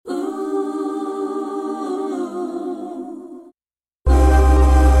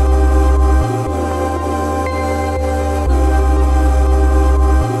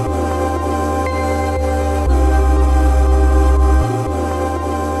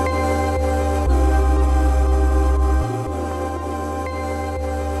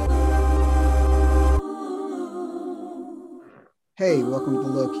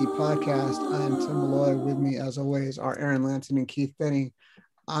Key podcast. I am Tim Malloy. With me, as always, are Aaron Lanson and Keith Benny.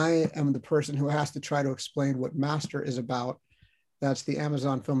 I am the person who has to try to explain what Master is about. That's the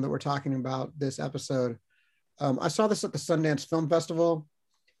Amazon film that we're talking about this episode. I saw this at the Sundance Film Festival,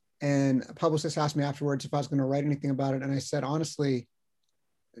 and a publicist asked me afterwards if I was going to write anything about it. And I said, honestly,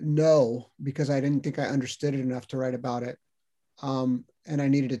 no, because I didn't think I understood it enough to write about it. And I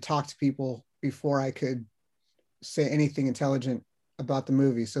needed to talk to people before I could say anything intelligent about the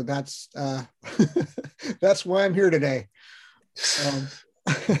movie. So that's that's why I'm here today.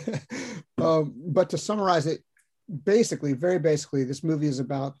 But to summarize it, very basically, this movie is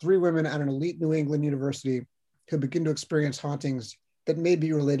about three women at an elite New England university who begin to experience hauntings that may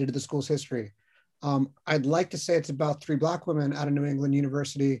be related to the school's history. I'd like to say it's about three Black women at a New England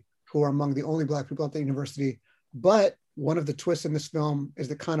university who are among the only Black people at the university. But one of the twists in this film is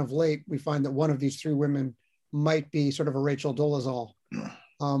that kind of late, we find that one of these three women might be sort of a Rachel Dolezal.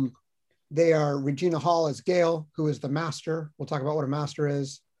 They are Regina Hall as Gail, who is the master. We'll talk about what a master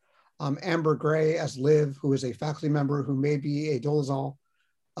is. Amber Gray as Liv, who is a faculty member who may be a Dolezal.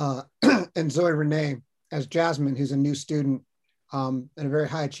 And Zoe Renee as Jasmine, who's a new student and a very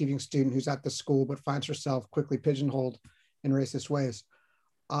high achieving student who's at the school, but finds herself quickly pigeonholed in racist ways.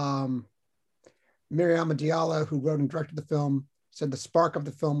 Miriam Diallo, who wrote and directed the film, said the spark of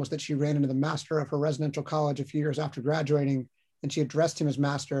the film was that she ran into the master of her residential college a few years after graduating, and she addressed him as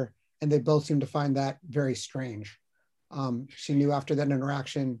master, and they both seemed to find that very strange. She knew after that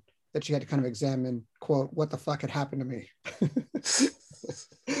interaction that she had to kind of examine, quote, what the fuck had happened to me.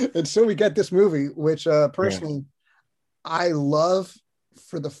 And so we get this movie, which personally, I love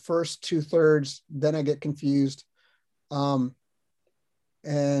for the first 2/3, then I get confused. And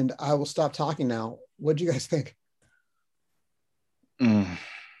I will stop talking now. What do you guys think? Aaron,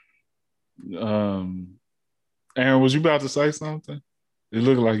 was you about to say something? It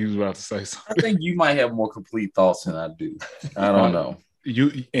looked like you was about to say something. I think you might have more complete thoughts than I do. I don't know.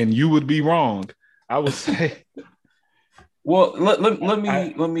 You would be wrong. I would say. Well, let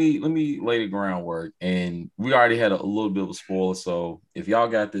me lay the groundwork, and we already had a little bit of a spoiler. So if y'all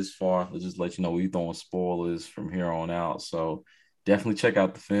got this far, let's just let you know we're throwing spoilers from here on out. So definitely check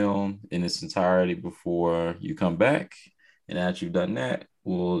out the film in its entirety before you come back. And after you've done that,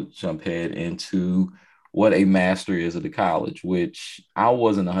 we'll jump head into what a master is at the college, which I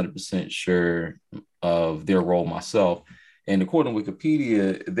wasn't 100% sure of their role myself. And according to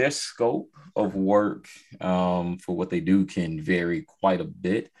Wikipedia, their scope of work for what they do can vary quite a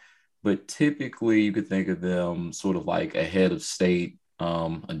bit. But typically, you could think of them sort of like a head of state,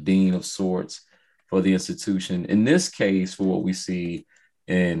 a dean of sorts for the institution. In this case, for what we see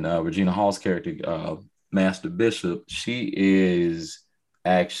in Regina Hall's character, Master Bishop, she is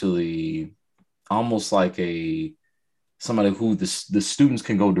actually almost like somebody who the students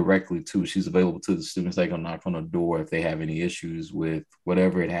can go directly to. She's available to the students. They can knock on the door if they have any issues with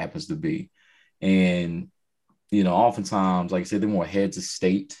whatever it happens to be. And, oftentimes, like I said, they're more heads of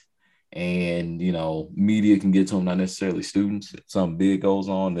state, and, media can get to them, not necessarily students. If something big goes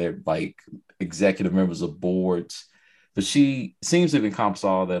on, they're like executive members of boards. But she seems to encompass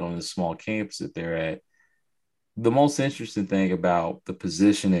all that on this small campus that they're at. The most interesting thing about the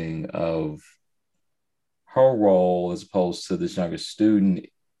positioning of her role as opposed to this younger student,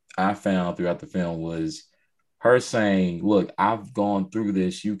 I found throughout the film, was her saying, look, I've gone through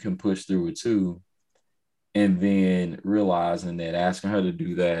this, you can push through it too. And then realizing that asking her to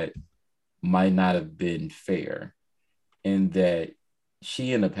do that might not have been fair, and that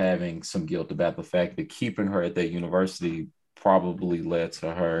she ended up having some guilt about the fact that keeping her at that university probably led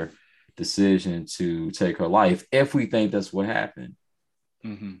to her decision to take her life, if we think that's what happened.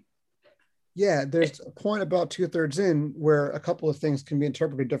 Mm-hmm. Yeah, there's a point about 2/3 in where a couple of things can be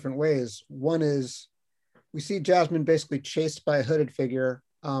interpreted different ways. One is we see Jasmine basically chased by a hooded figure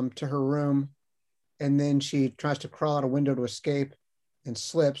to her room, and then she tries to crawl out a window to escape and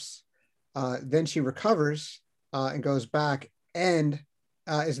slips. Then she recovers and goes back and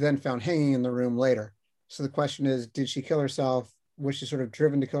is then found hanging in the room later. So the question is, did she kill herself? Was she sort of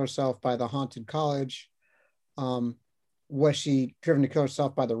driven to kill herself by the haunted college? Was she driven to kill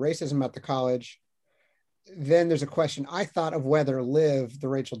herself by the racism at the college? Then there's a question I thought of whether Liv, the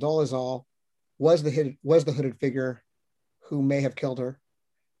Rachel Dolezal, was the hooded figure who may have killed her.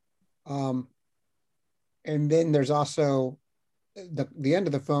 And then there's also the end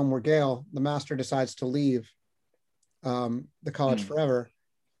of the film where Gail, the master, decides to leave the college forever,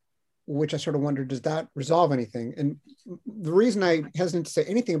 which I sort of wondered, does that resolve anything? And the reason I hesitant to say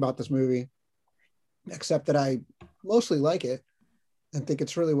anything about this movie, except that I mostly like it and think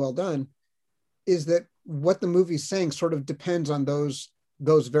it's really well done, is that what the movie's saying sort of depends on those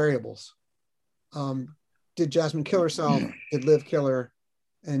those variables. Did Jasmine kill herself? Did Liv kill her?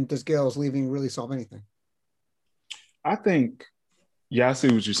 And does Gail's leaving really solve anything? I think, yeah, I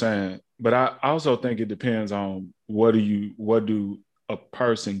see what you're saying, but I also think it depends on what do a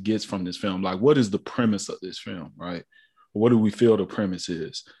person gets from this film. Like, what is the premise of this film, right? What do we feel the premise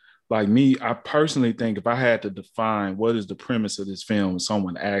is? Like me, I personally think if I had to define what is the premise of this film, and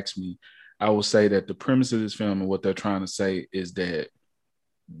someone asked me, I would say that the premise of this film and what they're trying to say is that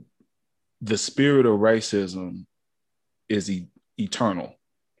the spirit of racism is eternal,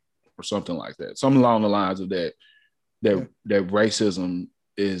 or something like that. Something along the lines of that racism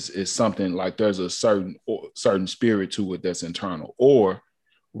is something like there's a certain spirit to it that's internal, or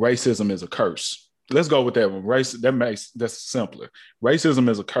racism is a curse. Let's go with that one. That's simpler. Racism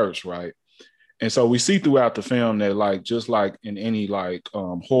is a curse, right? And so we see throughout the film that, like, just like in any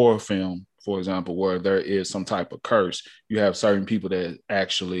horror film, for example, where there is some type of curse, you have certain people that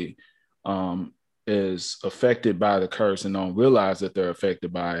actually is affected by the curse and don't realize that they're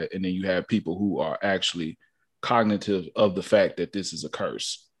affected by it. And then you have people who are actually cognitive of the fact that this is a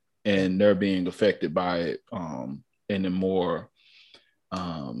curse and they're being affected by it in a more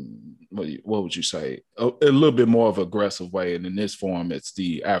what would you say, a little bit more of an aggressive way. And in this form, it's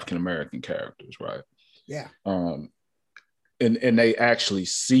the African-American characters, right? Yeah. And they actually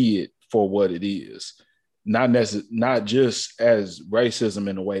see it for what it is, not just as racism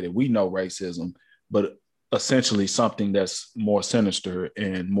in the way that we know racism, but essentially something that's more sinister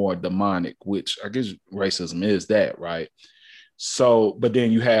and more demonic, which I guess racism is that, right? So, but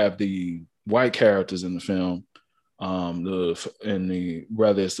then you have the white characters in the film,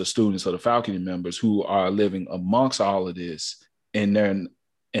 whether it's the students or the faculty members who are living amongst all of this, and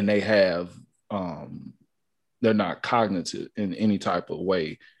they have they're not cognitive in any type of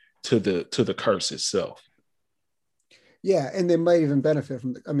way to the curse itself. Yeah, and they might even benefit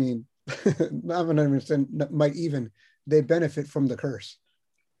from they benefit from the curse.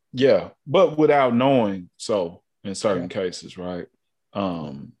 Yeah, but without knowing so in certain cases, right?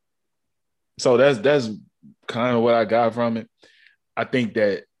 So that's kind of what I got from it. I think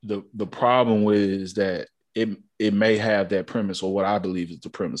that the problem with it is that it may have that premise, or what I believe is the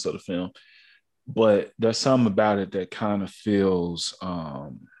premise of the film, but there's something about it that kind of feels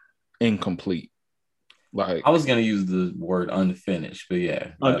incomplete. Like, I was gonna use the word unfinished, but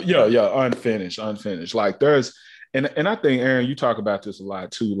unfinished. Like there's, and I think, Aaron, you talk about this a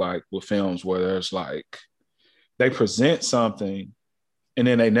lot too, like with films where there's like they present something and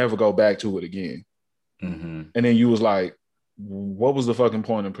then they never go back to it again. Mm-hmm. And then you was like, what was the fucking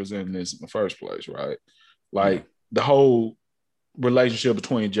point of presenting this in the first place, right? Like the whole relationship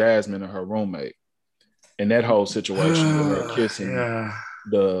between Jasmine and her roommate, and that whole situation with her kissing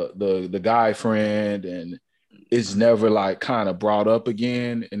the guy friend, and it's never like kind of brought up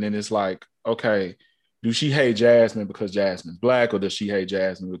again. And then it's like, okay, do she hate Jasmine because Jasmine's Black, or does she hate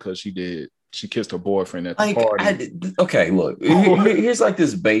Jasmine because she kissed her boyfriend at the party? Okay, look, here's like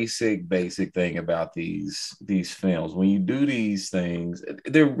this basic thing about these films. When you do these things,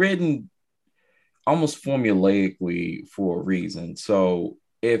 they're written almost formulaically for a reason. So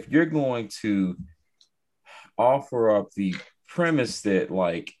if you're going to offer up the premise that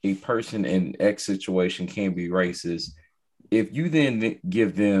like a person in X situation can be racist, if you then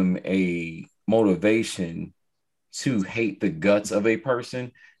give them a motivation to hate the guts of a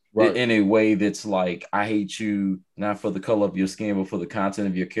person, right, in a way that's like, I hate you not for the color of your skin, but for the content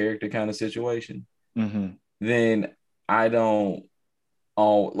of your character kind of situation, then I don't,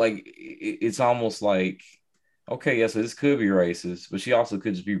 it's almost like, okay, yeah, so this could be racist, but she also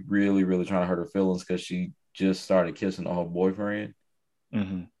could just be really, really trying to hurt her feelings because she just started kissing her boyfriend.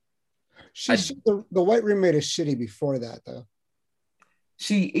 The white roommate is shitty before that, though.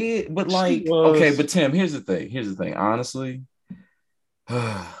 She is, but like, okay, but Tim, here's the thing, honestly.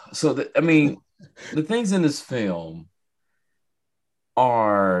 So, the things in this film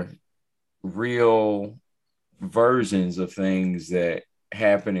are real versions of things that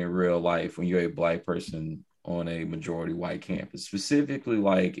happen in real life when you're a Black person on a majority white campus. Specifically,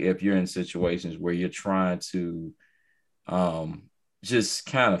 like if you're in situations where you're trying to just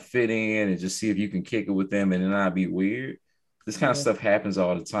kind of fit in and just see if you can kick it with them and not be weird. This kind of stuff happens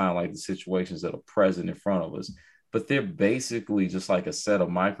all the time, like the situations that are present in front of us. But they're basically just like a set of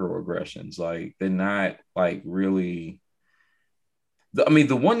microaggressions. Like they're not like really.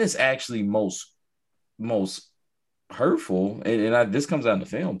 The one that's actually most hurtful, and this comes out in the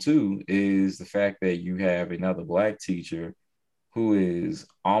film too, is the fact that you have another Black teacher who is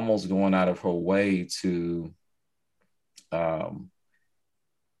almost going out of her way to kind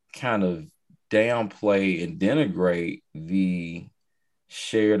of downplay and denigrate the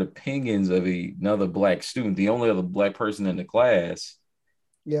shared opinions of another Black student, the only other Black person in the class,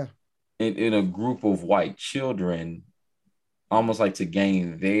 Yeah. in a group of white children, almost like to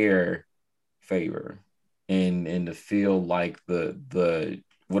gain their favor and to feel like the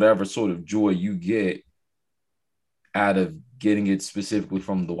whatever sort of joy you get out of getting it specifically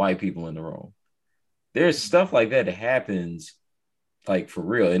from the white people in the room. There's stuff like that happens like for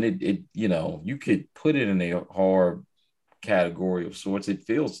real. And it you could put it in a horror category of sorts. It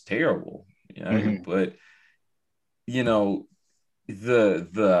feels terrible, Mhm. but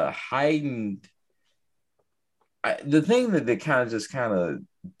the heightened the thing that kind of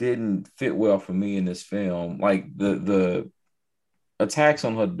didn't fit well for me in this film, like the attacks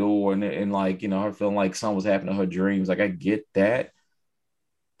on her door and like her feeling like something was happening to her dreams. Like I get that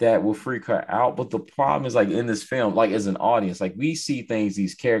will freak her out, but the problem is like in this film, like as an audience, like we see things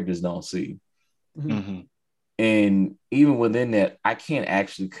these characters don't see, Mhm. and even within that, I can't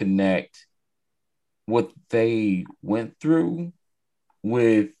actually connect what they went through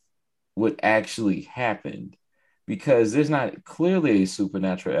with what actually happened, because there's not clearly a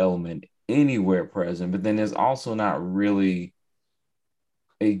supernatural element anywhere present, but then there's also not really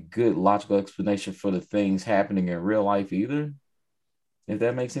a good logical explanation for the things happening in real life either, if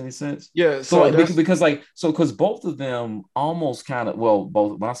that makes any sense. Yeah, So so like that's because both of them almost kind of, well,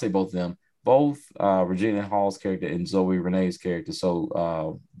 both, when I say both of them, both Regina Hall's character and Zoe Renee's character,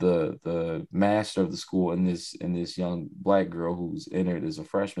 so the master of the school and this young Black girl who's entered as a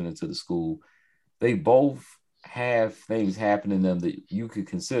freshman into the school, they both have things happen in them that you could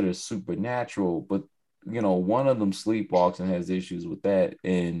consider supernatural, but one of them sleepwalks and has issues with that,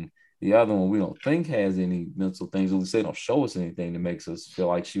 and the other one we don't think has any mental things. At least they don't show us anything that makes us feel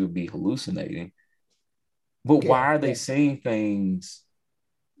like she would be hallucinating. But why Yeah. are they saying things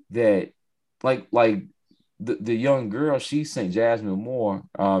that like the young girl, she's saying, Jasmine Moore,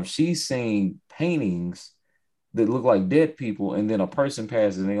 she's seeing paintings that look like dead people, and then a person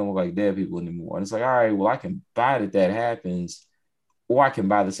passes and they don't look like dead people anymore. And it's like, all right, well, I can buy that happens, or I can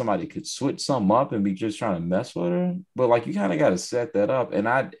buy that somebody could switch something up and be just trying to mess with her. But like you kind of got to set that up.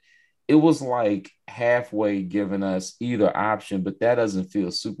 And it was like halfway giving us either option, but that doesn't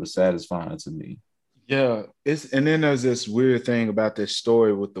feel super satisfying to me. yeah. And then there's this weird thing about this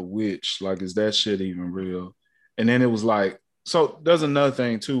story with the witch. Like, is that shit even real? And then it was like, so there's another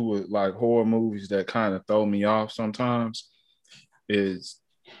thing too with like horror movies that kind of throw me off sometimes. Is,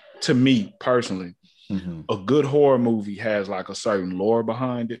 to me personally, Mm-hmm. a good horror movie has like a certain lore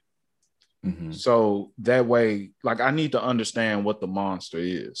behind it. Mm-hmm. So that way, like I need to understand what the monster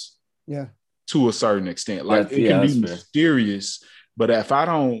is Yeah. to a certain extent. Like it can That's be fair. mysterious, but if I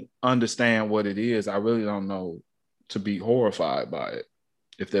don't understand what it is, I really don't know to be horrified by it,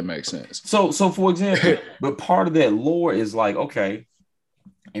 if that makes sense. So for example, but part of that lore is like, okay,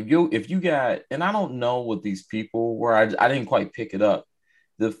 if you got, and I don't know what these people were, I didn't quite pick it up.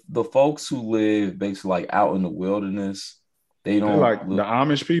 The folks who live basically like out in the wilderness, they They're don't like the look,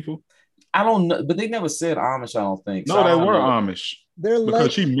 Amish people. I don't know, but they never said Amish, I don't think. So No, I they don't were know. Amish They're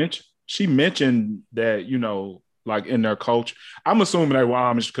because like, she mentioned that, like in their culture. I'm assuming they were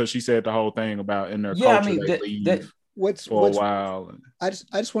Amish because she said the whole thing about in their Yeah, I culture mean they that leave for a what's while. I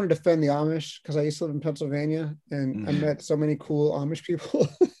just want to defend the Amish because I used to live in Pennsylvania and I met so many cool Amish people.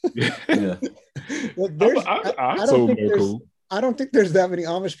 Yeah, yeah. Like I I don't assume think they're cool. I don't think there's that many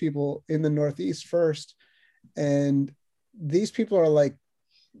Amish people in the Northeast first. And these people are like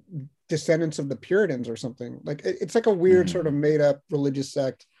descendants of the Puritans or something. Like it's like a weird sort of made up religious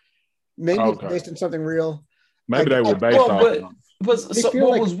sect. Maybe it's Okay, based on something real. maybe they were based Well, off of them. but They so feel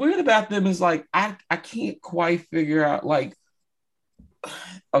what like was weird about them is like I can't quite figure out, like,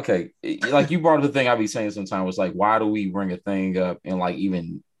 okay, like you brought up the thing I be saying sometimes was like, why do we bring a thing up and like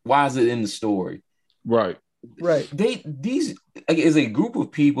even why is it in the story? Right. right. These like, is a group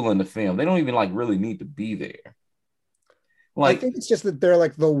of people in the film. They don't even like really need to be there. I Like think it's just that they're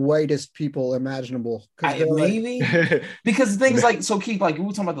like the whitest people imaginable because they're like maybe because the thing is like, so Keith, like we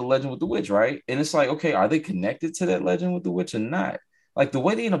were talking about the legend with the witch, right? And it's like, okay, are they connected to that legend with the witch or not? Like the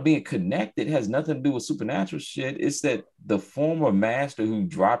way they end up being connected has nothing to do with supernatural shit. It's that the former master who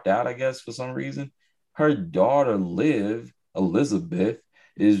dropped out, I guess, for some reason, her daughter Liv, Elizabeth,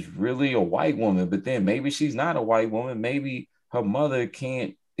 is really a white woman, but then maybe she's not a white woman. Maybe her mother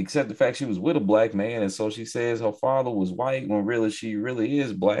can't accept the fact she was with a black man, and so she says her father was white when really she really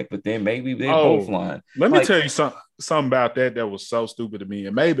is black. But then maybe they're both Oh, lying. let me Like, tell you something about that was so stupid to me,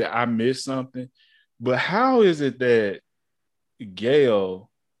 and maybe I missed something. But how is it that Gail,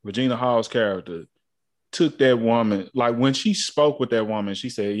 Regina Hall's character, took that woman, like when she spoke with that woman, she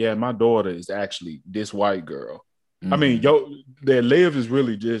said, "Yeah, my daughter is actually this white girl." I mean, that Liv is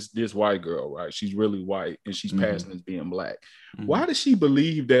really just this white girl, right? She's really white and she's passing as being black. Why does she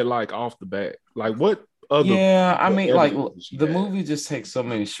believe that, like, off the bat? Like, what other? Yeah, I mean, like the have? movie just takes so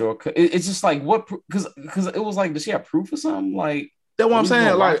many shortcuts. It's just like what because it was like, does she have proof of something? Like that's what I'm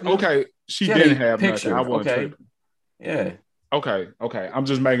saying. Like, okay, she didn't have picture. Nothing. I wasn't tripping. Yeah. Okay. I'm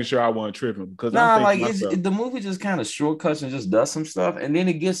just making sure I wasn't tripping because the movie just kind of shortcuts and just does some stuff, and then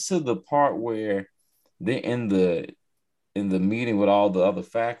it gets to the part where they're in the meeting with all the other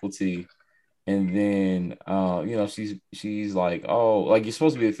faculty, and then she's like, oh, like you're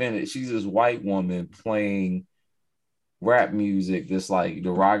supposed to be offended. She's this white woman playing rap music that's like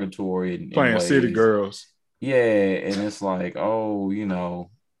derogatory playing City Girls. Yeah, and it's like, oh,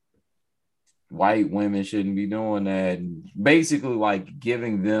 white women shouldn't be doing that. And basically, like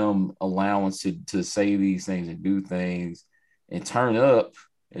giving them allowance to say these things and do things and turn up,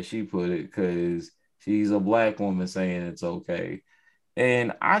 as she put it, because she's a black woman saying it's okay.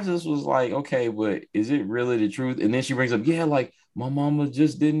 And I just was like, okay, but is it really the truth? And then she brings up, yeah, like my mama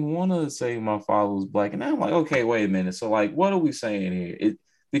just didn't want to say my father was black. And I'm like, okay, wait a minute. So like, what are we saying here?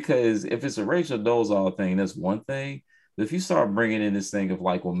 Because if it's a Rachel Dolezal thing, that's one thing. But if you start bringing in this thing of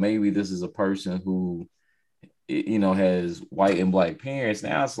like, well, maybe this is a person who, has white and black parents.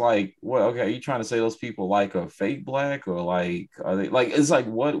 Now it's like, well, okay, are you trying to say those people like are fake black or like, are they like, it's like,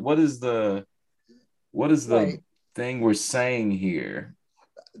 what is the right thing we're saying here?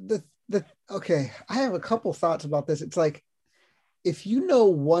 Okay, I have a couple thoughts about this. It's like, if you know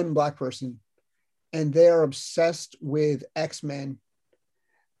one black person and they are obsessed with X-Men,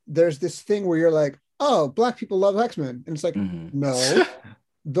 there's this thing where you're like, oh, black people love X-Men. And it's like, no,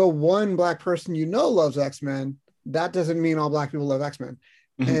 the one black person loves X-Men. That doesn't mean all black people love X-Men.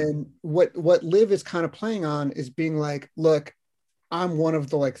 And what Liv is kind of playing on is being like, look, I'm one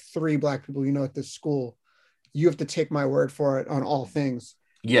of the like 3 black people at this school. You have to take my word for it on all things.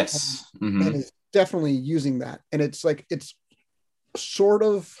 Yes. And it's definitely using that. And it's like, it's sort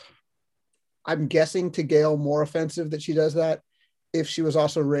of, I'm guessing to Gail, more offensive that she does that if she was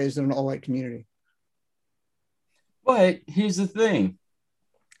also raised in an all-white community. But here's the thing.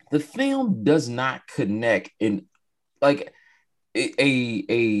 The film does not connect in like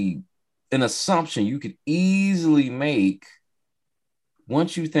an assumption you could easily make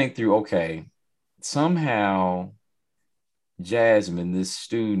once you think through, okay, somehow Jasmine, this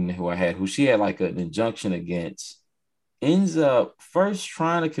student who she had like an injunction against, ends up first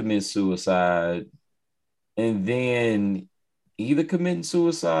trying to commit suicide and then either committing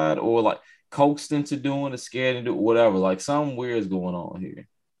suicide or like coaxed into doing it, scared into whatever. Like something weird is going on here.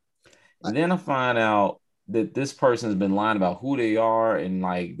 And then I find out that this person has been lying about who they are and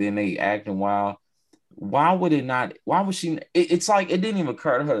like then they acting wild. Why would it not? Why would she? It's like it didn't even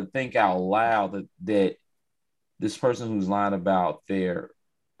occur to her to think out loud that this person who's lying about their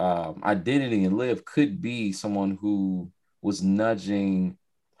identity and Liv could be someone who was nudging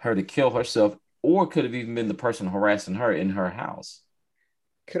her to kill herself, or could have even been the person harassing her in her house.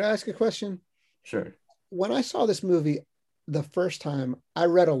 Could I ask a question? Sure. When I saw this movie the first time, I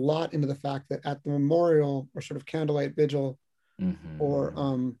read a lot into the fact that at the memorial or sort of candlelight vigil or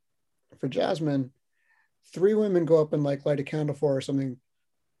for Jasmine, 3 women go up and like light a candle for her or something.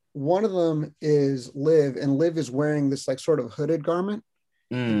 One of them is Liv, and Liv is wearing this like sort of hooded garment.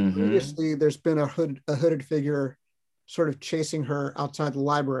 Previously, there's been a hooded figure sort of chasing her outside the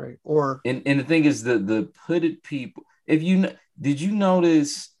library. And the thing is, the hooded people. Did you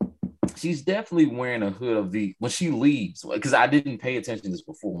notice? She's definitely wearing a hood when she leaves. Because I didn't pay attention to this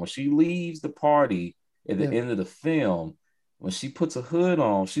before. When she leaves the party at the end of the film, when she puts a hood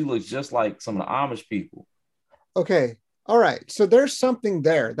on, she looks just like some of the Amish people. Okay. All right. So there's something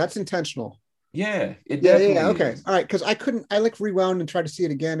there. That's intentional. Yeah. It definitely is. Okay. All right. Because I like rewound and tried to see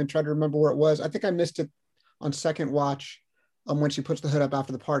it again and tried to remember where it was. I think I missed it on second watch when she puts the hood up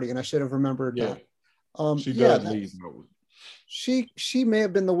after the party, and I should have remembered that. She does leave. She may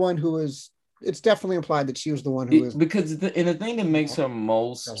have been the one who was. It's definitely implied that she was the one who was. Because the thing that makes her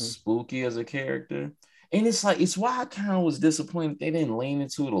most spooky as a character, and it's why I kind of was disappointed they didn't lean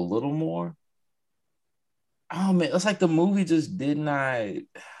into it a little more. Oh man, it's like the movie just did not.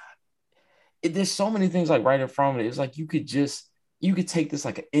 There's so many things like right in front of it. It's like you could take this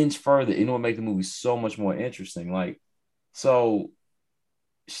like an inch further, and it would make the movie so much more interesting. Like, so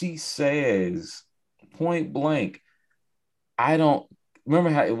she says point blank, I don't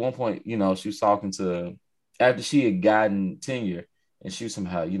remember how at one point, she was talking to after she had gotten tenure, and she was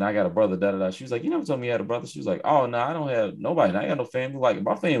somehow, I got a brother, da da da. She was like, you never told me you had a brother. She was like, oh no, I don't have nobody. I got no family. Like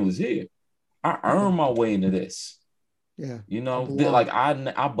my family was here. I earned my way into this. Yeah. Like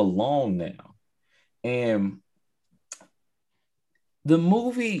I belong now. And the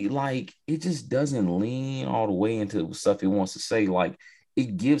movie, like, it just doesn't lean all the way into stuff it wants to say. Like,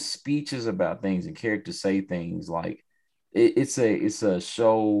 it gives speeches about things and characters say things. Like, it's a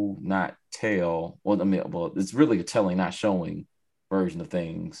show, not tell. Well, I mean, well, it's really a telling, not showing version of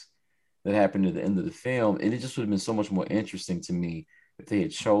things that happened at the end of the film. And it just would have been so much more interesting to me if they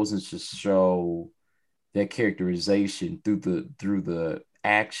had chosen to show that characterization through the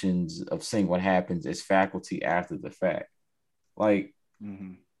actions of seeing what happens as faculty after the fact. Like,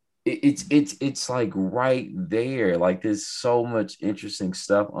 Mm-hmm. it's like right there. Like, there's so much interesting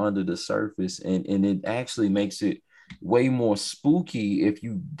stuff under the surface, and it actually makes it way more spooky if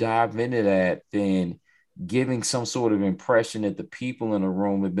you dive into that than giving some sort of impression that the people in the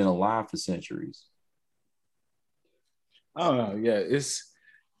room have been alive for centuries. I don't know. Yeah, it's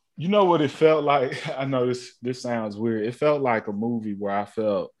you know what it felt like. I know this sounds weird. It felt like a movie where I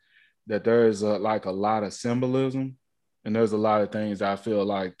felt that there is like a lot of symbolism, and there's a lot of things I feel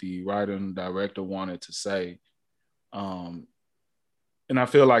like the writer and director wanted to say. Um, and I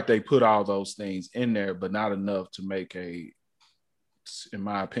feel like they put all those things in there, but not enough to make in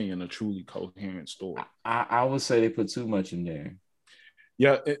my opinion, a truly coherent story. I would say they put too much in there.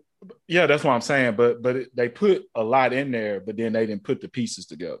 Yeah, yeah, that's what I'm saying. But they put a lot in there, but then they didn't put the pieces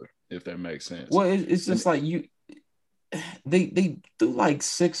together. If that makes sense. Well, it's just like they do like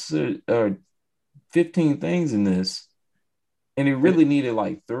six or 15 things in this, and it really needed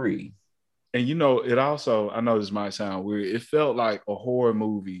like three. And you know, it also, I know this might sound weird, it felt like a horror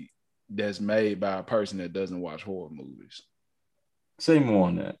movie that's made by a person that doesn't watch horror movies. Say more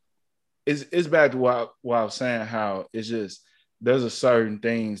on that. It's back to what I was saying, how it's just there's a certain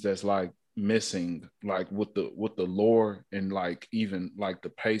things that's like missing, like with the lore and like even like the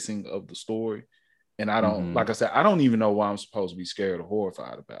pacing of the story. And I don't, like I said, I don't even know why I'm supposed to be scared or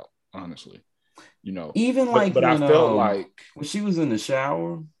horrified about, honestly. You know, Even like but I felt like when she was in the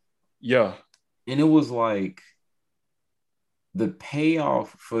shower, yeah, and it was like the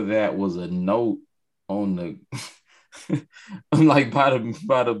payoff for that was a note on the like by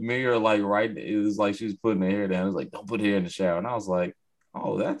the mirror, like right, it was like she was putting her hair down. It was like, don't put hair in the shower. And I was like,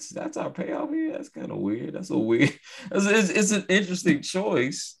 oh, that's our payoff here. That's kind of weird. That's a weird, it's an interesting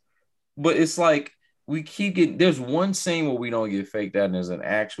choice, but it's like we keep getting, there's one scene where we don't get faked out, and there's an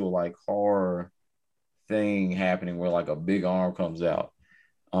actual like horror thing happening where like a big arm comes out.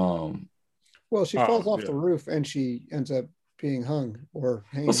 Well, she falls off yeah. the roof and she ends up being hung or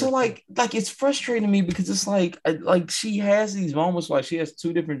hanging. So like it's frustrating to me because it's like she has these moments, like she has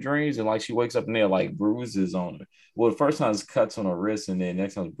two different dreams, and like she wakes up and there like bruises on her. Well, the first time it's cuts on her wrist, and then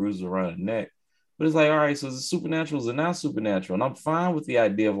next time it's bruises around her neck. But it's like, all right, so is it supernatural? Is it not supernatural? And I'm fine with the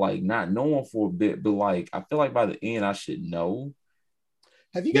idea of like not knowing for a bit, but like I feel like by the end I should know.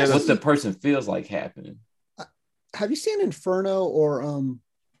 Have you guys what the person feels like happening? Have you seen Inferno or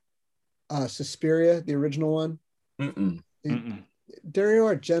Suspiria, the original one?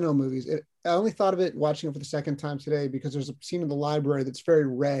 Dario Argento movies. I only thought of it watching it for the second time today because there's a scene in the library that's very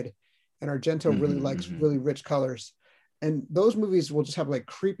red, and Argento really likes really rich colors. And those movies will just have like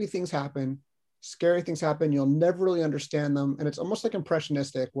creepy things happen, scary things happen. You'll never really understand them, and it's almost like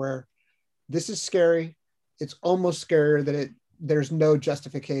impressionistic, where this is scary. It's almost scarier that there's no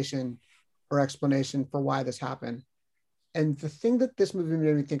justification or explanation for why this happened. And the thing that this movie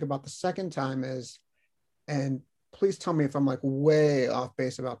made me think about the second time is, and please tell me if I'm like way off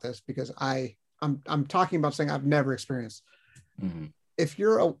base about this, because I'm talking about something I've never experienced. Mm-hmm. If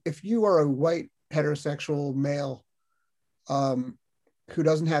you are a white heterosexual male who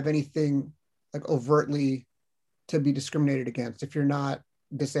doesn't have anything like overtly to be discriminated against, if you're not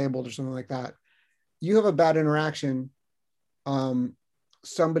disabled or something like that, you have a bad interaction,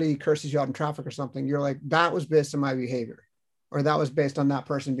 somebody curses you out in traffic or something, you're like, that was based on my behavior, or that was based on that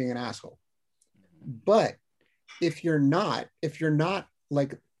person being an asshole. But if you're not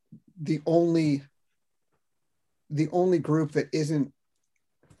like the only group that isn't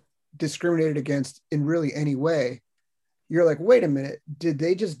discriminated against in really any way, you're like, wait a minute, did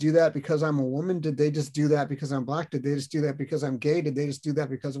they just do that because I'm a woman? Did they just do that because I'm black? Did they just do that because I'm gay? Did they just do that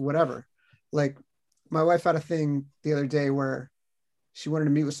because of whatever? Like, my wife had a thing the other day where she wanted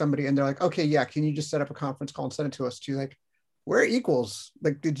to meet with somebody, and they're like, okay, yeah, can you just set up a conference call and send it to us? She's like, we're equals.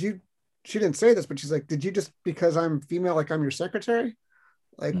 Like, she didn't say this, but she's like, did you just, because I'm female, like I'm your secretary?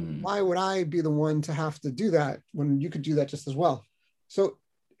 Like, why would I be the one to have to do that when you could do that just as well? So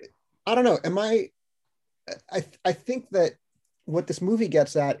I don't know. I think that what this movie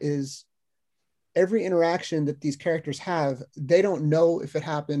gets at is every interaction that these characters have, they don't know if it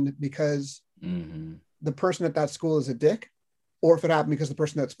happened because the person at that school is a dick, or if it happened because the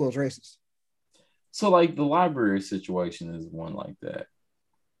person at school is racist. So like the library situation is one like that,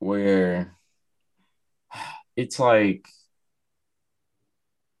 where it's like,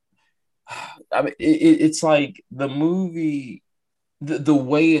 I mean, it's like the movie, the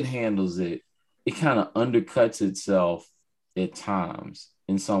way it handles it, it kind of undercuts itself at times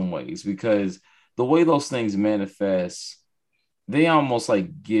in some ways, because the way those things manifest, they almost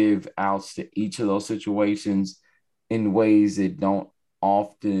like give outs to each of those situations in ways that don't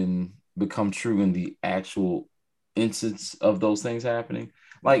often become true in the actual instance of those things happening.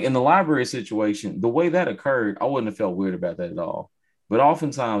 Like in the library situation, the way that occurred, I wouldn't have felt weird about that at all. But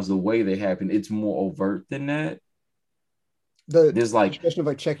oftentimes, the way they happen, it's more overt than that. The There's like, situation of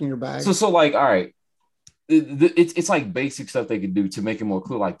like checking your bag. so like, all right, it's like basic stuff they could do to make it more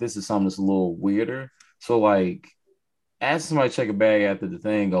clear. Like this is something that's a little weirder. So like, ask somebody to check a bag after the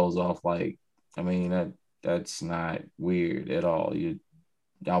thing goes off. Like, I mean that's not weird at all.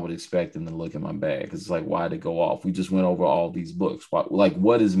 I would expect them to look at my bag because it's like, why did it go off? We just went over all these books.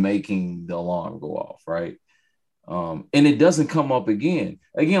 What is making the alarm go off, right? And it doesn't come up again.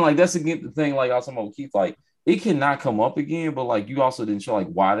 Again, like that's again the thing. Like I was talking about Keith, like it cannot come up again, but like you also didn't show like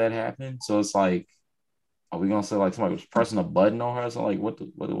why that happened. So it's like, are we gonna say like somebody was pressing a button on her? So like, what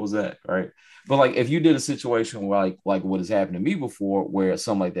was that, right? But like, if you did a situation where like what has happened to me before, where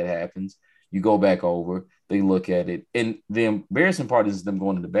something like that happens, you go back over, they look at it, and the embarrassing part is them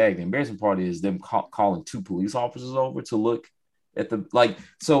going to the bag. The embarrassing part is them calling two police officers over to look at the like.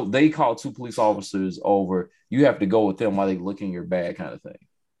 So they call two police officers over. You have to go with them while they look in your bag, kind of thing.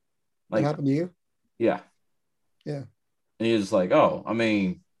 That Like, happened to you? yeah, Yeah. and you're just like, oh, I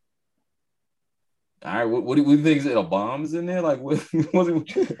mean, all right, what do you think? Is it a bombs in there? Like, what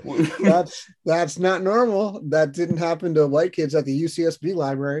That's not normal. That didn't happen to white kids at the UCSB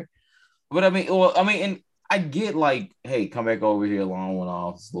library. But I mean, well, I mean, and I get like, hey, come back over here. Alarm went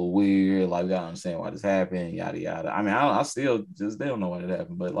off. It's a little weird. Like, we gotta understand why this happened. Yada yada. I mean, I still just they don't know why it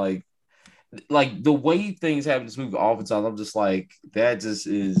happened. But like the way things happen in this movie, oftentimes I'm just like, that just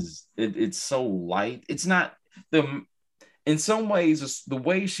is. It's so light. It's not the. In some ways, the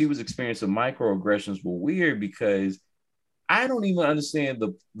way she was experiencing microaggressions were weird because I don't even understand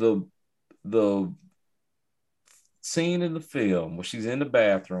the scene in the film where she's in the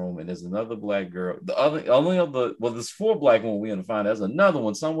bathroom and there's another black girl. The other only other well, there's four black women we gonna find. There's another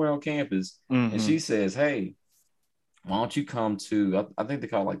one somewhere on campus, and she says, "Hey, why don't you come to?" I think they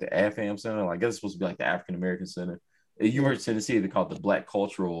call it like the AFAM Center. Like, I guess it's supposed to be like the African American Center. At University of Tennessee, they call it the Black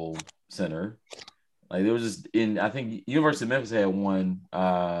Cultural Center. Like, there was just in I think University of Memphis had one.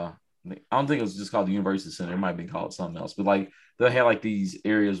 I don't think it was just called the University Center. It might be called something else, but like they had like these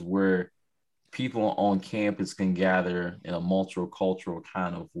areas where people on campus can gather in a multicultural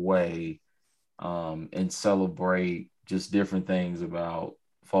kind of way, and celebrate just different things about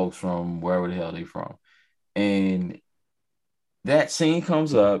folks from wherever the hell they from. And that scene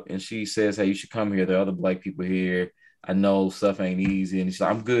comes up and she says, "Hey, you should come here. There are other black people here. I know stuff ain't easy." And she's like,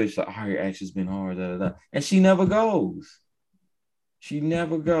 "I'm good." She's like, "Oh, your action's been hard." Da, da, da. And she never goes. She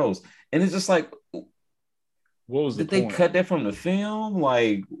never goes. And it's just like, what was the did they point? cut that from the film?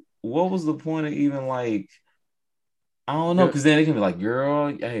 Like, what was the point of even like, I don't know, because then they can be like,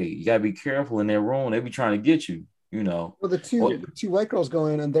 "Girl, hey, you gotta be careful in that room. They be trying to get you, you know." Well, Well, the two white girls go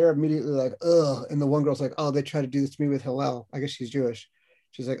in and they're immediately like, ugh. And the one girl's like, oh, they tried to do this to me with Hillel. I guess she's Jewish.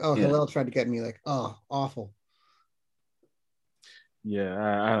 She's like, oh, yeah. Hillel tried to get me. Like, oh, awful. Yeah,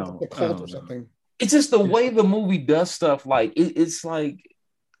 I Like don't. the I cult don't or know. something. It's just the way the movie does stuff. Like, it's like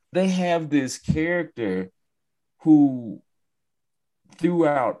they have this character who,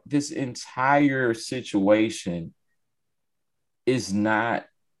 throughout this entire situation, is not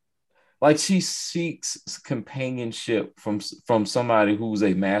like, she seeks companionship from somebody who's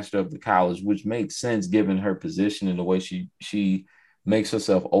a master of the college, which makes sense given her position and the way she makes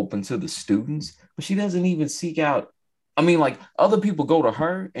herself open to the students. But she doesn't even seek out. I mean, like, other people go to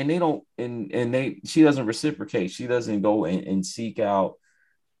her and they don't, and she doesn't reciprocate. She doesn't go and seek out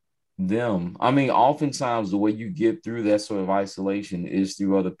them. I mean, oftentimes the way you get through that sort of isolation is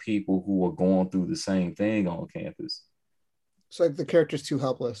through other people who are going through the same thing on campus. It's like the character's too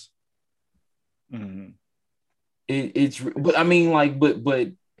helpless. Mm-hmm. But I mean, like,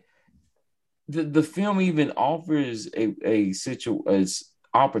 but the film even offers a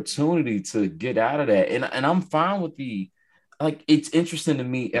opportunity to get out of that, and I'm fine with the, like, it's interesting to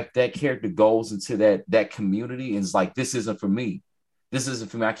me if that character goes into that community and is like, this isn't for me. This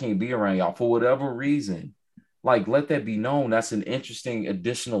isn't for me. I can't be around y'all for whatever reason. Like, let that be known. That's an interesting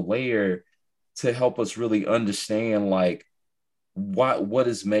additional layer to help us really understand, like,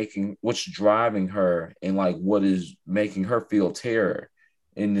 what's driving her, and like what is making her feel terror.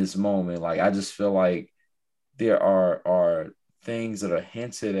 in this moment. Like, I just feel like there are things that are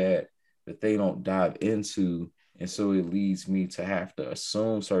hinted at that they don't dive into. And so it leads me to have to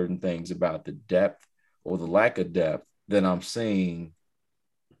assume certain things about the depth or the lack of depth that I'm seeing,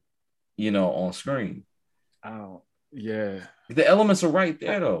 on screen. Oh, yeah. The elements are right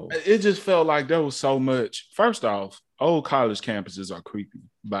there, though. It just felt like there was so much. First off, old college campuses are creepy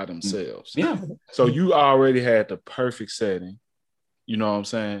by themselves. Yeah. So you already had the perfect setting. You know what I'm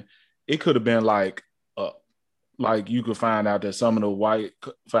saying? It could have been like you could find out that some of the white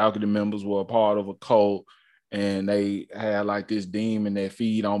faculty members were a part of a cult and they had like this demon that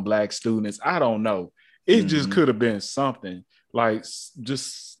feed on black students. I don't know. It just could have been something like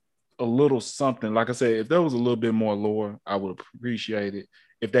just a little something. Like I said, if there was a little bit more lore, I would appreciate it.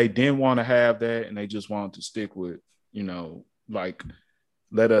 If they didn't want to have that and they just wanted to stick with, like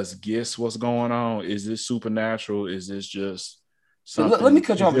let us guess what's going on. Is this supernatural? Is this just something? Let me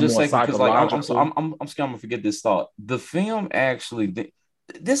cut you off just a second because like I'm scared I'm gonna forget this thought. The film actually,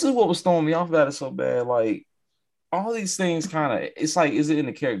 this is what was throwing me off about it so bad. Like all these things kind of, it's like, is it in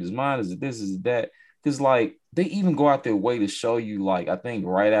the character's mind? Is it this? Is it that? Because like they even go out their way to show you, like, I think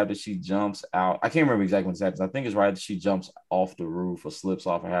right after she jumps out, I can't remember exactly when this happens. I think it's right after she jumps off the roof or slips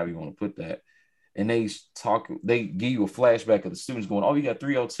off, or however you want to put that. And they give you a flashback of the students going, "Oh, you got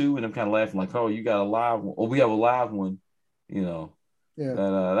 302," and I'm kind of laughing like, "Oh, you got a live one, or we have a live one," Yeah.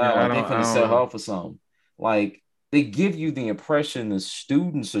 Like they finna set her up for something. Like they give you the impression the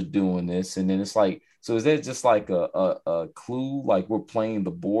students are doing this, and then it's like, so is that just like a clue? Like we're playing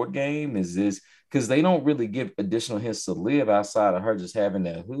the board game? Is this because they don't really give additional hints to live outside of her just having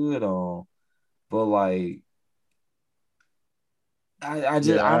that hood on? But like, I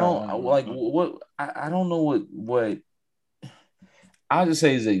don't know what I just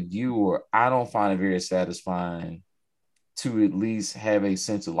say as a viewer, I don't find it very satisfying to at least have a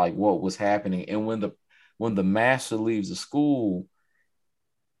sense of like what was happening. And when the master leaves the school,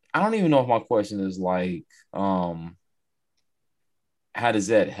 I don't even know if my question is like, how does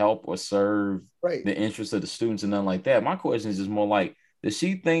that help or serve the interest of the students and nothing like that? My question is just more like, does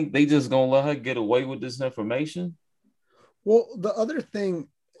she think they just gonna let her get away with this information? Well, the other thing,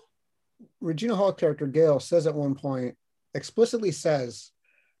 Regina Hall character Gail says at one point, explicitly says,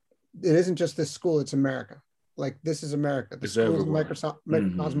 it isn't just this school, it's America. Like, this is America. The school is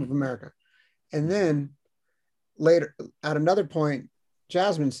microcosm of America. And then later, at another point,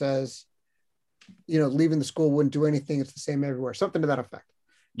 Jasmine says, leaving the school wouldn't do anything. It's the same everywhere. Something to that effect.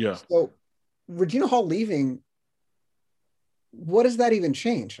 Yeah. So Regina Hall leaving, what does that even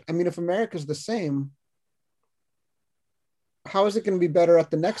change? I mean, if America's the same, how is it going to be better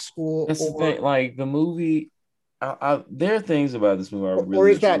at the next school? That's the thing. Like the movie, there are things about this movie I really, or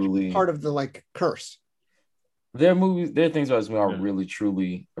is that truly part of the like curse? There are things about this movie I really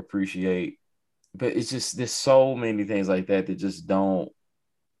truly appreciate, but it's just there's so many things like that that just don't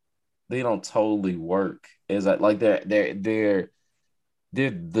totally work. As like they're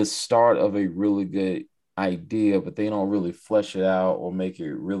the start of a really good idea, but they don't really flesh it out or make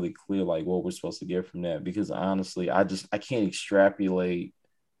it really clear like what we're supposed to get from that. Because honestly, I can't extrapolate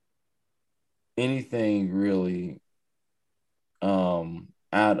anything really out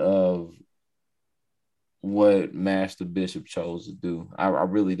of what Master Bishop chose to do. I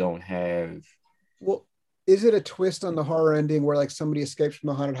really don't have. Well, is it a twist on the horror ending where like somebody escapes from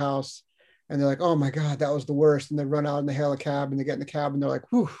the haunted house and they're like, oh my God, that was the worst. And they run out and they hail a cab and they get in the cab and they're like,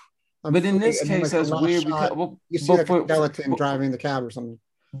 whew. But in this case, that's weird because you see like a skeleton driving the cab or something.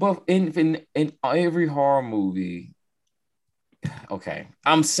 But in every horror movie, okay,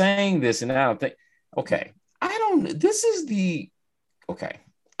 I'm saying this and I don't think, okay, I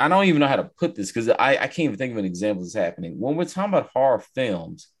don't even know how to put this because I can't even think of an example that's happening. When we're talking about horror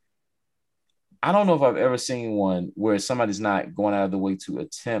films, I don't know if I've ever seen one where somebody's not going out of the way to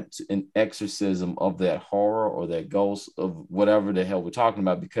attempt an exorcism of that horror or that ghost of whatever the hell we're talking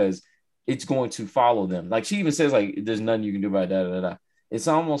about because it's going to follow them. Like she even says, like, there's nothing you can do about that. It's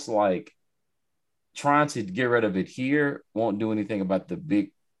almost like trying to get rid of it here won't do anything about the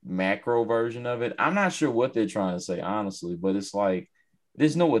big macro version of it. I'm not sure what they're trying to say, honestly, but it's like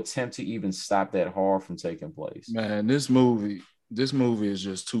there's no attempt to even stop that horror from taking place. Man, this movie is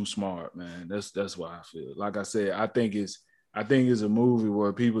just too smart, man. That's why I feel. Like I said, I think it's a movie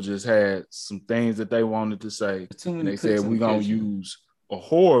where people just had some things that they wanted to say. And they said we're gonna use a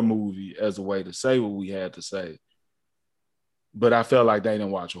horror movie as a way to say what we had to say. But I felt like they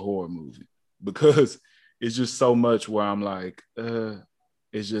didn't watch a horror movie because it's just so much where I'm like,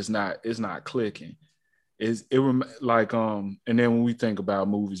 it's not clicking. And then when we think about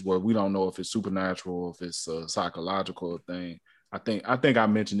movies where we don't know if it's supernatural or if it's a psychological thing, I think I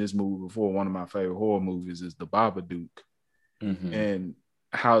mentioned this movie before. One of my favorite horror movies is The Babadook. Mm-hmm. And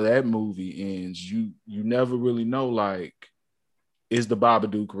how that movie ends, you never really know, like, is the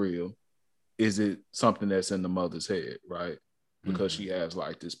Babadook real? Is it something that's in the mother's head, right? Because she has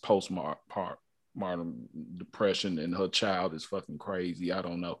like this postpartum depression and her child is fucking crazy. I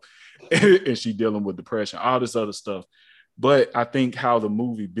don't know. And she dealing with depression, all this other stuff. But I think how the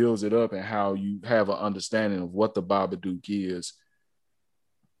movie builds it up and how you have an understanding of what the Babadook is,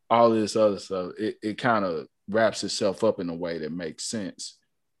 all this other stuff, it kind of wraps itself up in a way that makes sense.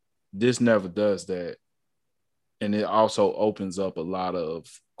 This never does that. And it also opens up a lot of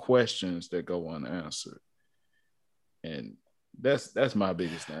questions that go unanswered. And that's my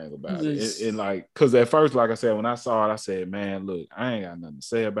biggest thing about it. And like, because at first, like I said, when I saw it, I said, man, look, I ain't got nothing to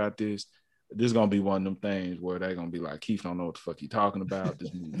say about this. This is gonna be one of them things where they're gonna be like, Keith don't know what the fuck he talking about.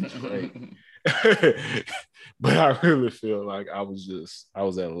 This movie's great. But I really feel like I was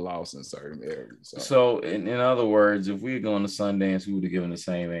at a loss in certain areas. So in other words, if we had gone to Sundance, we would have given the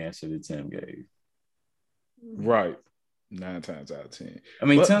same answer that Tim gave. Right. 9 times out of 10. I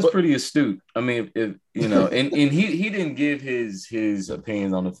mean, Tim's pretty astute. I mean, if you know, and he didn't give his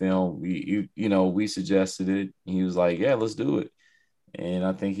opinions on the film. We suggested it. He was like, yeah, let's do it. And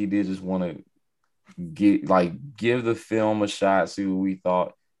I think he did just want to give the film a shot, see what we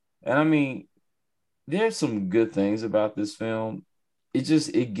thought. And I mean, there's some good things about this film.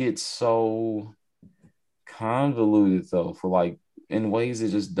 It gets so convoluted though, for like in ways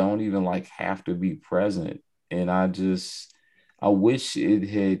that just don't even like have to be present. And I wish it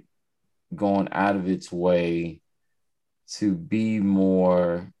had gone out of its way to be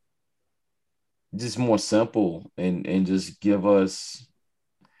more simple and just give us,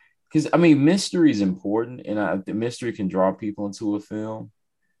 because I mean, mystery is important, and the mystery can draw people into a film,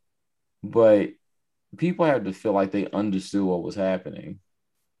 but people have to feel like they understood what was happening.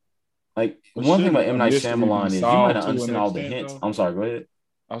 Like, one thing about M. Night Shyamalan is you might not understand all the hints. I'm sorry, go ahead.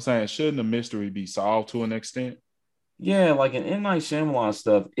 I'm saying, shouldn't the mystery be solved to an extent? Yeah, like in M. Night Shyamalan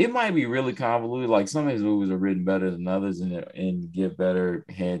stuff, it might be really convoluted. Like some of his movies are written better than others and give better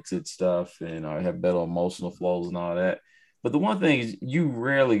hints at stuff and have better emotional flows and all that. But the one thing is, you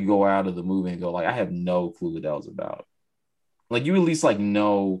rarely go out of the movie and go like, I have no clue what that was about. Like, you at least like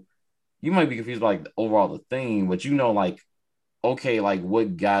know, you might be confused by like overall the theme, but you know, like, okay, like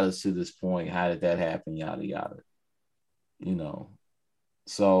what got us to this point? How did that happen? Yada yada. You know.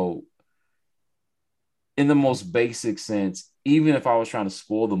 So in the most basic sense, even if I was trying to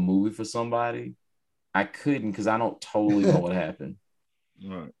spoil the movie for somebody, I couldn't, because I don't totally know what happened.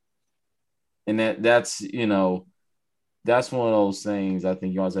 Right. And that's one of those things I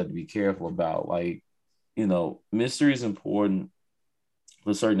think you always have to be careful about. Like, mystery is important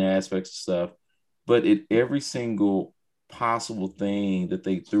for certain aspects of stuff, but every single possible thing that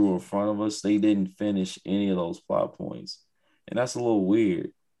they threw in front of us, they didn't finish any of those plot points. And that's a little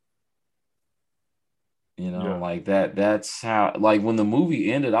weird. Yeah. Like that's how, like, when the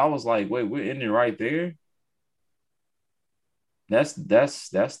movie ended, I was like, wait, we're ending right there? That's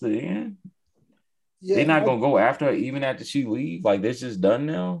the end? Yeah, they're not gonna go after her even after she leaves? Like, that's just done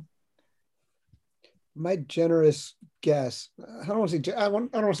now? My generous guess, I don't want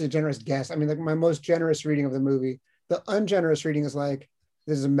to say generous guess. I mean, like, my most generous reading of the movie, the ungenerous reading is like,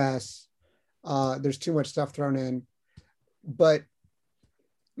 this is a mess. There's too much stuff thrown in. But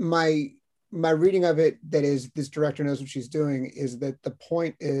my reading of it, that is, this director knows what she's doing, is that the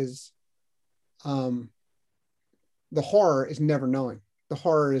point is, the horror is never knowing. The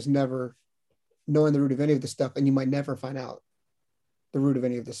horror is never knowing the root of any of this stuff, and you might never find out the root of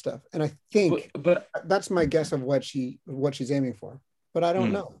any of this stuff. And I think but that's my guess of what she's aiming for, but I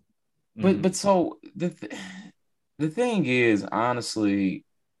don't know. But so the thing is, honestly,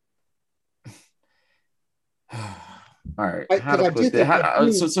 all right. This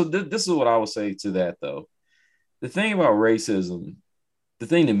is what I would say to that, though. The thing about racism, the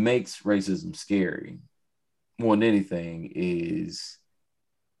thing that makes racism scary more than anything, is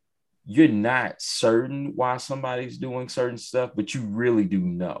you're not certain why somebody's doing certain stuff, but you really do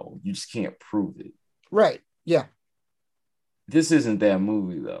know. You just can't prove it. Right. Yeah. This isn't that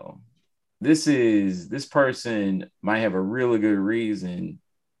movie, though. This person might have a really good reason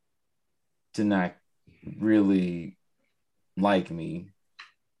to not really like me.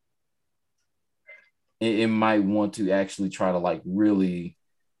 It might want to actually try to like really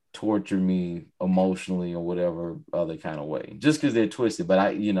torture me emotionally or whatever other kind of way, just because they're twisted. But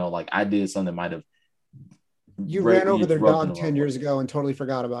I did something that might have. You ran over their dog 10 years ago and totally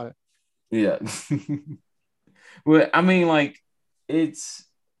forgot about it. Yeah. Well, I mean, like, it's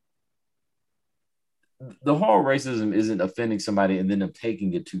the whole racism isn't offending somebody and then them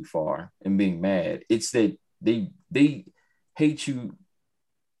taking it too far and being mad. It's that they hate you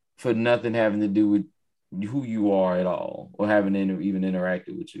for nothing having to do with who you are at all, or having even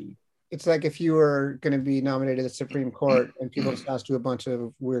interacted with you. It's like if you were going to be nominated to the Supreme Court and people just asked you a bunch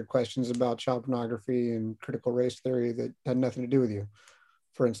of weird questions about child pornography and critical race theory that had nothing to do with you,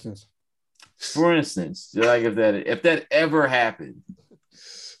 for instance. For instance, like if that ever happened,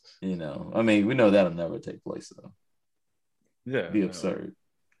 you know, I mean, we know that'll never take place though. Yeah, it'd be absurd.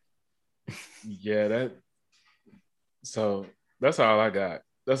 Yeah, so that's all I got.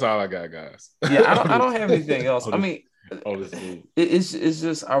 That's all I got, guys. Yeah, I don't have anything else. I mean, it's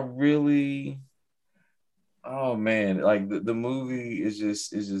just I really, oh man, like the movie is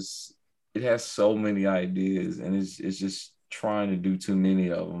just it has so many ideas and it's just trying to do too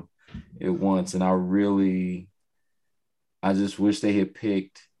many of them at once, and I just wish they had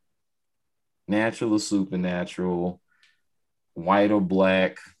picked natural or supernatural, white or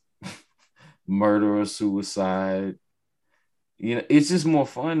black, murder or suicide. You know, it's just more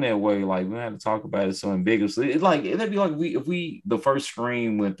fun that way. Like, we don't have to talk about it so ambiguously. It's like, it'd be like if we the first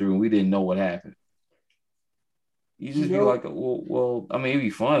Scream went through and we didn't know what happened. You just be like, well, I mean, it'd be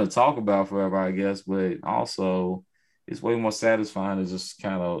fun to talk about forever, I guess, but also it's way more satisfying to just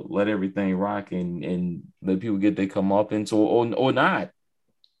kind of let everything rock and let people get they come up into or not.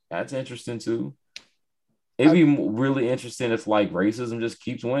 That's interesting too. It'd be really interesting if like racism just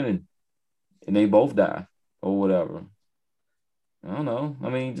keeps winning and they both die or whatever. I don't know. I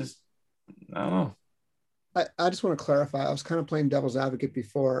mean, I don't know. I just want to clarify. I was kind of playing devil's advocate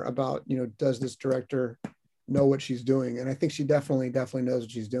before about, you know, does this director know what she's doing? And I think she definitely knows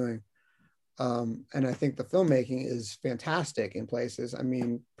what she's doing. And I think the filmmaking is fantastic in places. I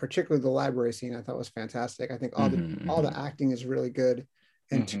mean, particularly the library scene, I thought was fantastic. I think all the acting is really good.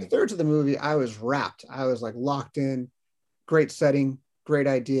 And 2/3 of the movie, I was wrapped. I was like locked in. Great setting, great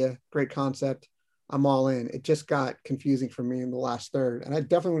idea, great concept. I'm all in. It just got confusing for me in the last third. And I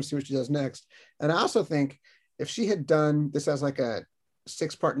definitely want to see what she does next. And I also think if she had done this as like a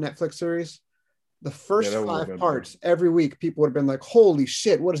 6-part Netflix series, the first 5 parts every week, people would have been like, holy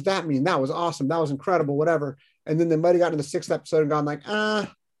shit, what does that mean? That was awesome. That was incredible, whatever. And then they might have gotten to the 6th episode and gone like,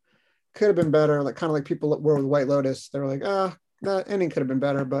 could have been better. Like kind of like people were with White Lotus. They were like, that ending could have been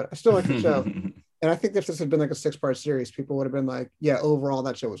better, but I still like the show. And I think if this had been like a 6-part series, people would have been like, yeah, overall,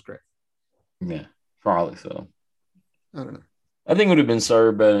 that show was great. Yeah. Probably so. I don't know. I think it would have been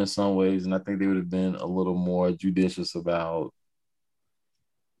served better in some ways, and I think they would have been a little more judicious about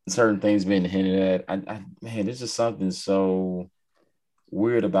certain things being hinted at. Man, there's just something so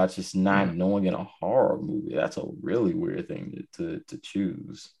weird about just not knowing in a horror movie. That's a really weird thing to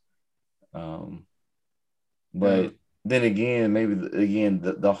choose. But then again, maybe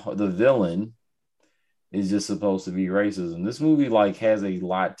the villain is just supposed to be racism. This movie like has a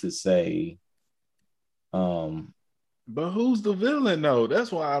lot to say. But who's the villain though?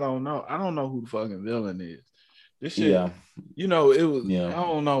 That's why I don't know. I don't know who the fucking villain is. This shit, you know, it was. I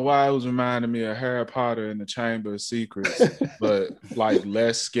don't know why it was reminding me of Harry Potter and the Chamber of Secrets, but like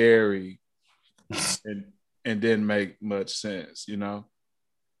less scary, and didn't make much sense, you know.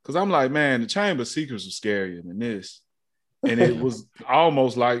 Because I'm like, man, the Chamber of Secrets was scarier than this, and it was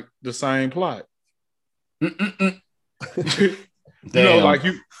almost like the same plot. You know,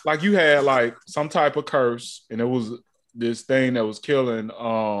 like you had like some type of curse, and it was this thing that was killing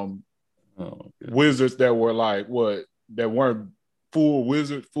wizards that were like that weren't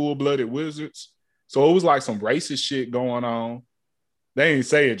full-blooded wizards. So it was like some racist shit going on. They didn't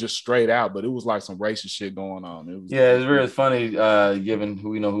say it just straight out, but it was like some racist shit going on. It's really funny, given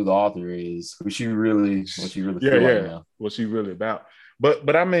who we know who the author is, what she really feel like now. What she really about.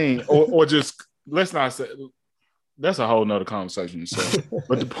 But I mean, or just let's not say. That's a whole nother conversation. So,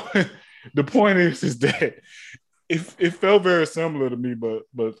 but the point is that it felt very similar to me, but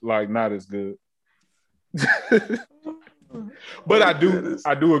like not as good. But I do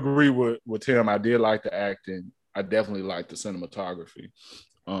agree with Tim. I did like the acting. I definitely like the cinematography.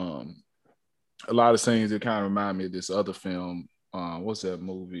 A lot of scenes that kind of remind me of this other film. What's that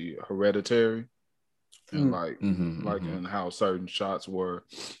movie? Hereditary, and and how certain shots were.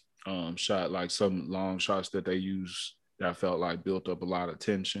 Shot like some long shots that they used that I felt like built up a lot of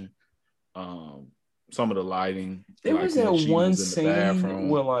tension. Some of the lighting. There was that one scene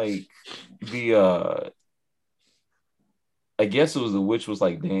where like the I guess it was the witch was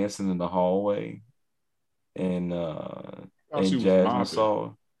like dancing in the hallway, and Jasmine saw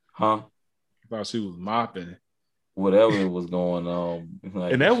her. Huh? I thought she was mopping. Whatever was going on.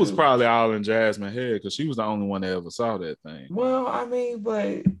 Like, and that was probably all in Jasmine's head because she was the only one that ever saw that thing. Well, I mean,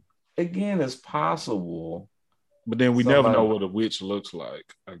 but again, it's possible. But then we never know what a witch looks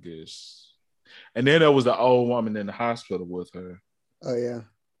like, I guess. And then there was the old woman in the hospital with her. Oh, yeah.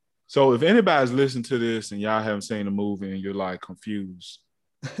 So if anybody's listening to this and y'all haven't seen the movie and you're like confused,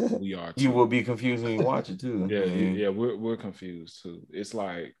 we are too. You will be confused when you watch it too. Yeah, we're confused too. It's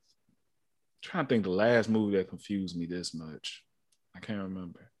like, I'm trying to think the last movie that confused me this much. I can't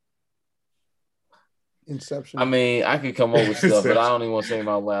remember. Inception. I mean, I could come up with stuff, but I don't even want to say them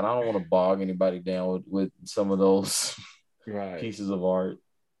out loud. I don't want to bog anybody down with some of those pieces of art.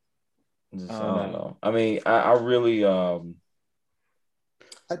 I don't know. I mean, I really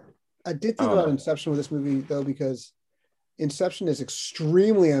I did think about Inception with this movie though, because Inception is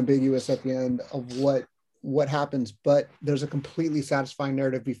extremely ambiguous at the end of what happens, but there's a completely satisfying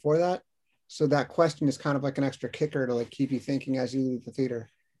narrative before that. So that question is kind of like an extra kicker to like keep you thinking as you leave the theater.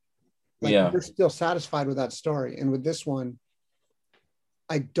 Like, you're still satisfied with that story. And with this one,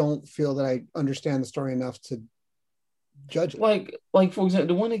 I don't feel that I understand the story enough to judge it. Like for example,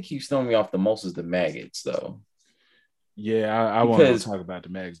 the one that keeps throwing me off the most is the maggots, though. Yeah, I want to talk about the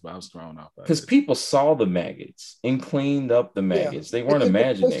maggots, but I was thrown off. Because people saw the maggots and cleaned up the maggots. They weren't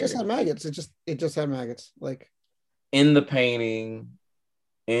imaginary. It just had maggots. It just had maggots. Like in the painting,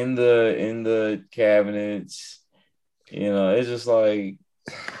 in the cabinets, it's just like,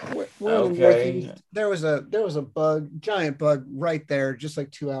 okay. There was a giant bug right there just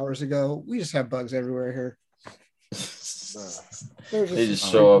like 2 hours ago. We just have bugs everywhere here. They just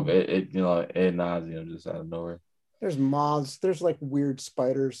show up at ad nauseum just out of nowhere. There's moths. There's like weird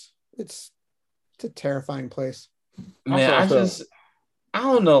spiders. It's a terrifying place. Man, I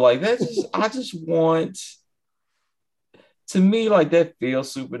don't know. Like I just want. To me, like that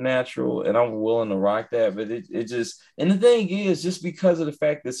feels supernatural, and I'm willing to rock that. But it just, and the thing is, just because of the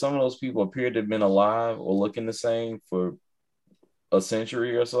fact that some of those people appear to have been alive or looking the same for a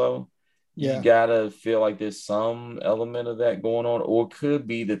century or so, you gotta feel like there's some element of that going on, or it could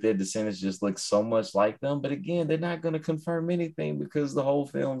be that their descendants just look so much like them. But again, they're not gonna confirm anything because the whole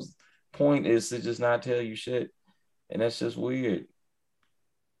film's point is to just not tell you shit, and that's just weird.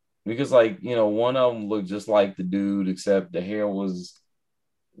 Because one of them looked just like the dude, except the hair was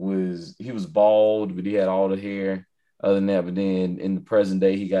he was bald, but he had all the hair. Other than that, but then in the present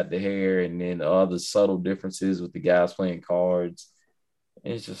day, he got the hair, and then other subtle differences with the guys playing cards.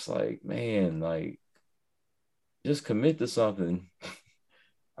 It's just like, man, like, just commit to something.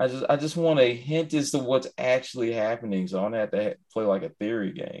 I just want a hint as to what's actually happening, so I don't have to play like a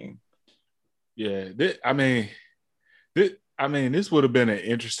theory game. Yeah, this would have been an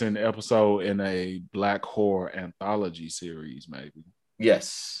interesting episode in a Black horror anthology series, maybe.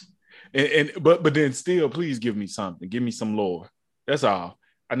 Yes. But then still, please give me something. Give me some lore. That's all.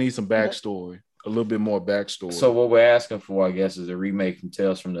 I need some backstory, a little bit more backstory. So what we're asking for, I guess, is a remake from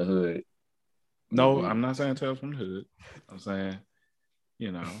Tales from the Hood. No, I'm not saying Tales from the Hood. I'm saying,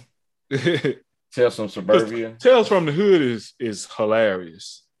 Tales from Suburbia. Tales from the Hood is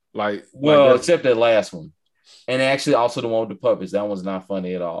hilarious. Except that last one. And actually, also the one with the puppets. That one's not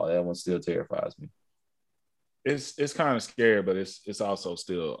funny at all. That one still terrifies me. It's kind of scary, but it's also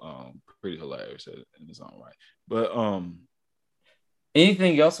still pretty hilarious in its own right. But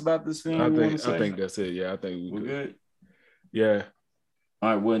anything else about this film? I think that's it. Yeah, I think we're good. Yeah.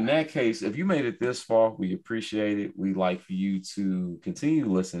 All right. Well, in that case, if you made it this far, we appreciate it. We'd like for you to continue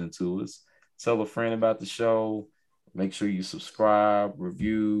listening to us. Tell a friend about the show. Make sure you subscribe,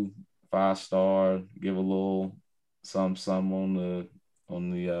 review, 5-star, give a little some on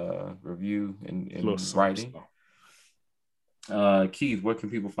the review and writing. Keith, where can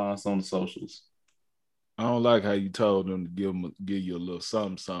people find us on the socials? I don't like how you told them to give you a little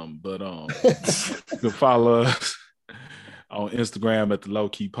something, but you can follow us on Instagram at the Low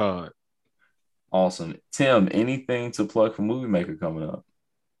Key Pod. Awesome. Tim, anything to plug for Movie Maker coming up?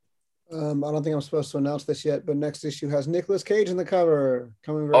 I don't think I'm supposed to announce this yet, but next issue has Nicolas Cage in the cover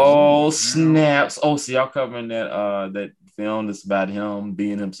coming very soon. Snaps! Oh, so y'all covering that film that's about him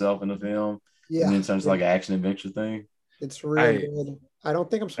being himself in the film? Yeah. And then turns like an action adventure thing. It's really good. I don't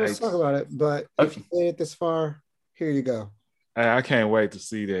think I'm supposed to talk about it, but if you made it this far, here you go. I can't wait to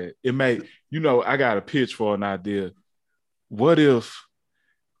see that. It may, I got a pitch for an idea. What if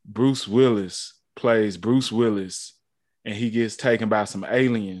Bruce Willis plays Bruce Willis and he gets taken by some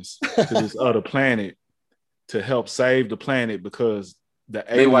aliens to this other planet to help save the planet because the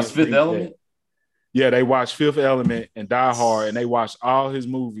aliens... They watch Fifth Element? Yeah, they watched Fifth Element and Die Hard, and they watched all his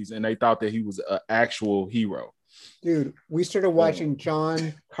movies, and they thought that he was an actual hero. Dude, we started watching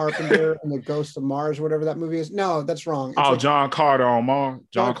John Carpenter and the Ghost of Mars, whatever that movie is. No, that's wrong. It's John Carter on Mars.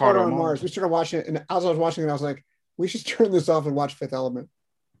 John Carter on Mars. We started watching it, and as I was watching it, I was like, we should turn this off and watch Fifth Element.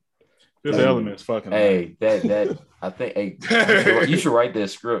 Fifth Element's fucking. Hey, that I think. Hey, you should write that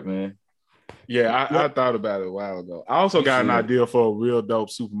script, man. Yeah, I thought about it a while ago. I also got an idea for a real dope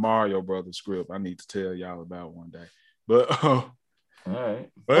Super Mario Brothers script. I need to tell y'all about one day. But all right.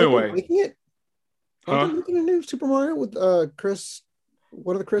 But anyway, making it. Aren't they making a new Super Mario with Chris?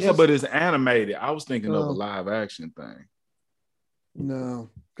 What are the Chris's? Yeah, but it's animated. I was thinking of a live action thing. No,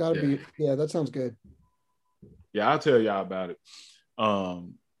 gotta be. Yeah, that sounds good. Yeah, I'll tell y'all about it.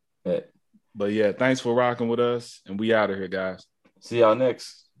 But yeah, thanks for rocking with us, and we out of here, guys. See y'all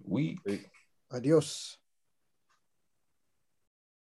next week. Adios.